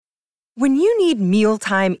When you need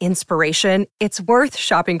mealtime inspiration, it's worth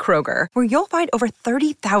shopping Kroger, where you'll find over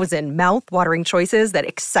 30,000 mouth-watering choices that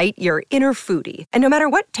excite your inner foodie. And no matter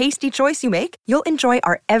what tasty choice you make, you'll enjoy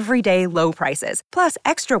our everyday low prices, plus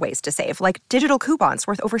extra ways to save, like digital coupons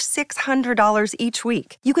worth over $600 each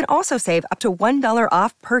week. You can also save up to $1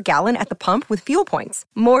 off per gallon at the pump with fuel points.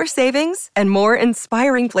 More savings and more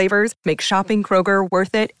inspiring flavors make shopping Kroger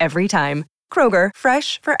worth it every time. Kroger,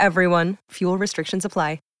 fresh for everyone. Fuel restrictions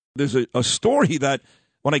apply. There's a story that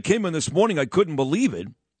when I came in this morning, I couldn't believe it.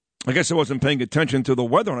 I guess I wasn't paying attention to the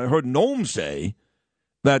weather, and I heard Noam say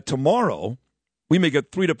that tomorrow we may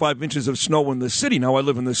get 3 to 5 inches of snow in the city. Now, I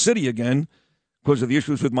live in the city again because of the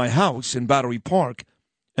issues with my house in Battery Park,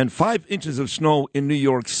 and 5 inches of snow in New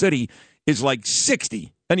York City is like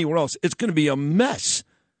 60 anywhere else. It's going to be a mess.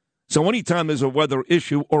 So anytime there's a weather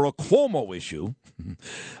issue or a Cuomo issue,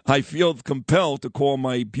 I feel compelled to call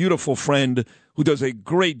my beautiful friend who does a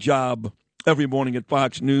great job every morning at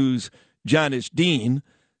Fox News, Janice Dean.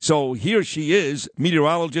 So here she is,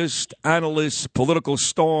 meteorologist, analyst, political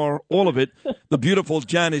star, all of it, the beautiful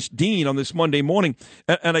Janice Dean on this Monday morning.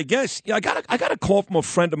 And I guess I got a call from a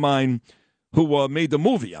friend of mine who made the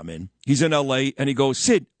movie I'm in. He's in L.A., and he goes,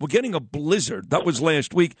 Sid, we're getting a blizzard. That was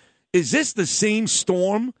last week. Is this the same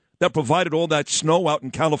storm that provided all that snow out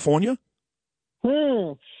in California?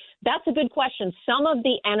 That's a good question. Some of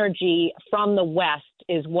the energy from the west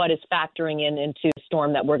is what is factoring into the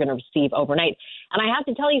storm that we're going to receive overnight. And I have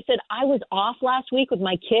to tell you, Sid, I was off last week with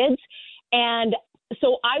my kids, and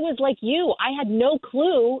so I was like you. I had no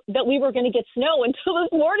clue that we were going to get snow until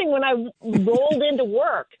this morning when I rolled into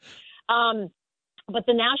work. But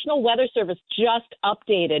the National Weather Service just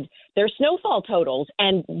updated their snowfall totals.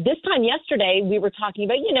 And this time yesterday, we were talking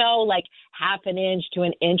about, like half an inch to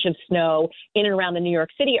an inch of snow in and around the New York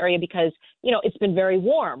City area because, it's been very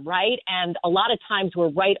warm, right? And a lot of times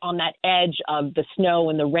we're right on that edge of the snow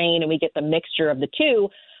and the rain, and we get the mixture of the two.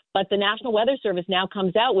 But the National Weather Service now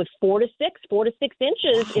comes out with 4 to 6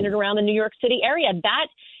 inches in and around the New York City area. That,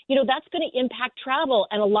 that's going to impact travel.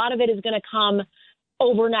 And a lot of it is going to come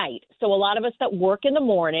overnight. So a lot of us that work in the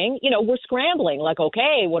morning, we're scrambling like,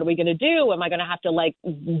 okay, what are we going to do? Am I going to have to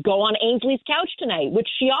go on Ainsley's couch tonight, which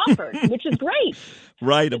she offered, which is great.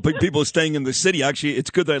 Right. People are staying in the city. Actually, it's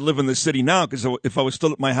good that I live in the city now because if I was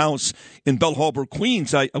still at my house in Bell Harbor,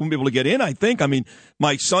 Queens, I wouldn't be able to get in, I think. I mean,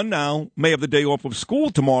 my son now may have the day off of school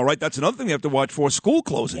tomorrow, right? That's another thing we have to watch for, school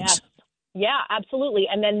closings. Yeah, absolutely.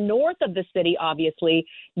 And then north of the city, obviously,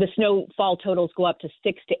 the snowfall totals go up to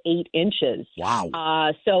 6 to 8 inches.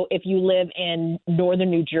 Wow. So if you live in northern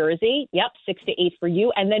New Jersey, 6 to 8 for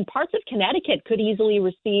you. And then parts of Connecticut could easily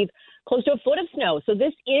receive close to a foot of snow. So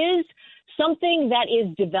this is something that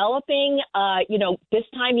is developing. This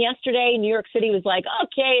time yesterday, New York City was like,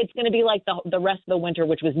 okay, it's going to be like the rest of the winter,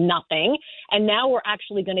 which was nothing. And now we're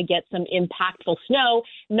actually going to get some impactful snow,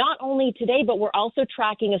 not only today, but we're also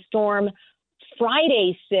tracking a storm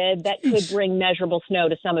Friday, Sid, that could bring measurable snow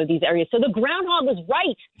to some of these areas. So the groundhog was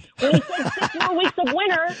right when he said 6 more weeks of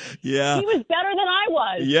winter. Yeah. He was better than I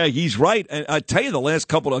was. Yeah, he's right. And I tell you, the last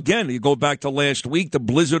couple, again, you go back to last week, the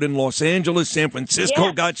blizzard in Los Angeles, San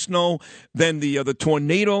Francisco got snow. Then the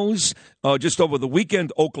tornadoes just over the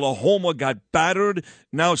weekend, Oklahoma got battered.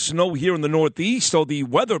 Now snow here in the Northeast. So the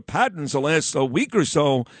weather patterns the last week or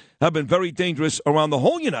so have been very dangerous around the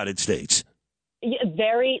whole United States. Yeah,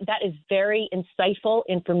 that is very insightful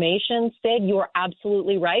information, Sid. You are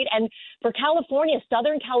absolutely right. And for California,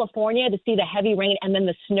 Southern California, to see the heavy rain and then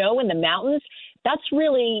the snow in the mountains, that's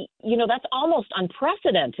really, that's almost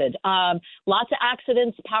unprecedented. Lots of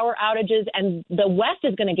accidents, power outages, and the West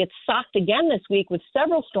is going to get socked again this week with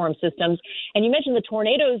several storm systems. And you mentioned the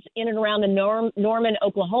tornadoes in and around the Norman,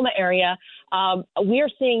 Oklahoma area. We are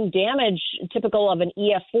seeing damage typical of an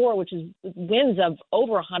EF4, which is winds of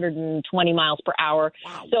over 120 miles per hour.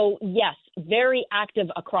 Wow. So, yes, very active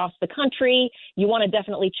across the country. You want to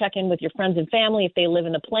definitely check in with your friends and family. If they live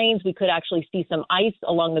in the plains, we could actually see some ice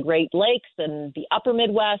along the Great Lakes and the upper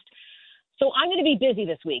Midwest. So I'm going to be busy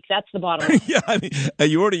this week. That's the bottom line. Yeah, I mean,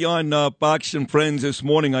 you're already on Fox and Friends this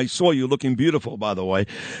morning. I saw you looking beautiful, by the way.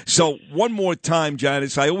 So one more time,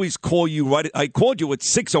 Janice, I always call you right. I called you at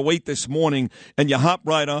 6:08 this morning, and you hop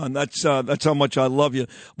right on. That's how much I love you.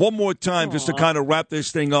 One more time, just to kind of wrap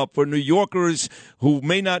this thing up. For New Yorkers who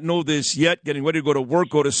may not know this yet, getting ready to go to work,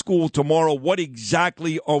 go to school tomorrow, what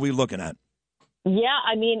exactly are we looking at? Yeah,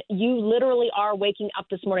 I mean, you literally are waking up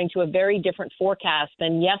this morning to a very different forecast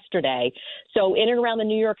than yesterday. So in and around the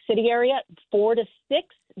New York City area, 4 to 6.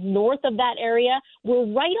 North of that area,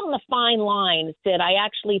 we're right on the fine line, Sid. I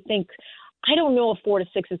actually think, I don't know if 4 to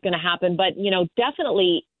 6 is going to happen, but,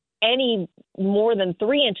 definitely any more than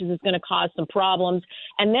 3 inches is going to cause some problems.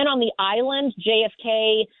 And then on the island,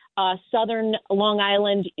 JFK, southern Long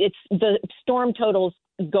Island, the storm totals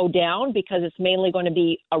go down because it's mainly going to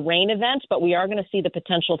be a rain event, but we are going to see the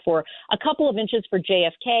potential for a couple of inches for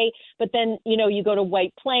JFK. But then, you go to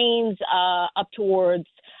White Plains, up towards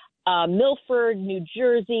Milford, New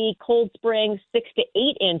Jersey, Cold Spring, 6 to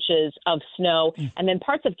 8 inches of snow. And then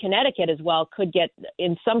parts of Connecticut as well could get,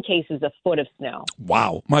 in some cases, a foot of snow.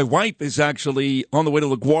 Wow. My wife is actually on the way to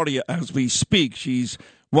LaGuardia as we speak. She's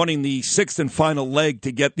running the 6th and final leg to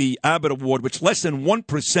get the Abbott Award, which less than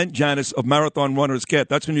 1%, Janice, of marathon runners get.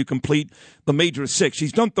 That's when you complete the major 6.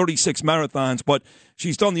 She's done 36 marathons, but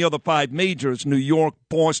she's done the other 5 majors, New York,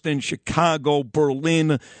 Boston, Chicago,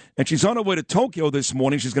 Berlin, and she's on her way to Tokyo this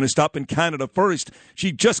morning. She's going to stop in Canada first.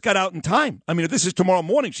 She just got out in time. I mean, if this is tomorrow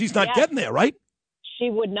morning, she's not getting there, right? She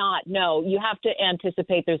would not. No, you have to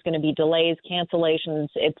anticipate there's going to be delays, cancellations.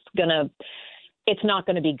 It's not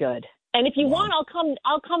going to be good. And if you want,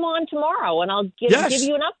 I'll come on tomorrow and I'll give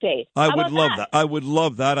you an update. I would love that. I would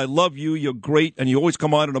love that. I love you. You're great, and you always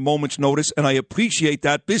come on at a moment's notice, and I appreciate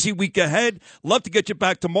that. Busy week ahead. Love to get you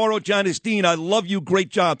back tomorrow, Janice Dean. I love you. Great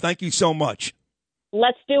job. Thank you so much.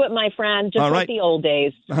 Let's do it, my friend, just like the old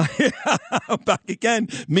days. Back again,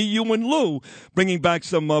 me, you, and Lou, bringing back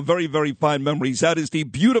some very, very fine memories. That is the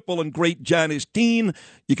beautiful and great Janice Dean.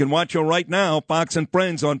 You can watch her right now, Fox and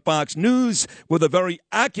Friends on Fox News, with a very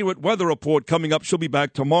accurate weather report coming up. She'll be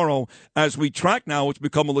back tomorrow as we track now. It's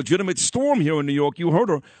become a legitimate storm here in New York. You heard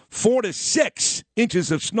her, 4 to 6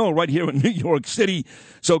 inches of snow right here in New York City.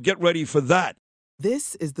 So get ready for that.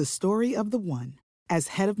 This is the story of the one. As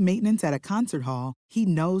head of maintenance at a concert hall, he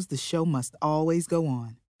knows the show must always go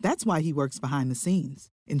on. That's why he works behind the scenes,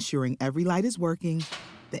 ensuring every light is working,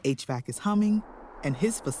 the HVAC is humming, and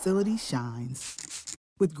his facility shines.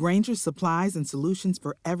 With Grainger's supplies and solutions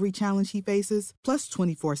for every challenge he faces, plus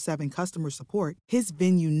 24/7 customer support, his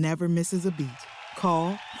venue never misses a beat.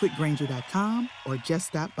 Call quickgrainger.com or just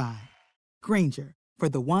stop by. Grainger, for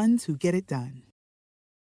the ones who get it done.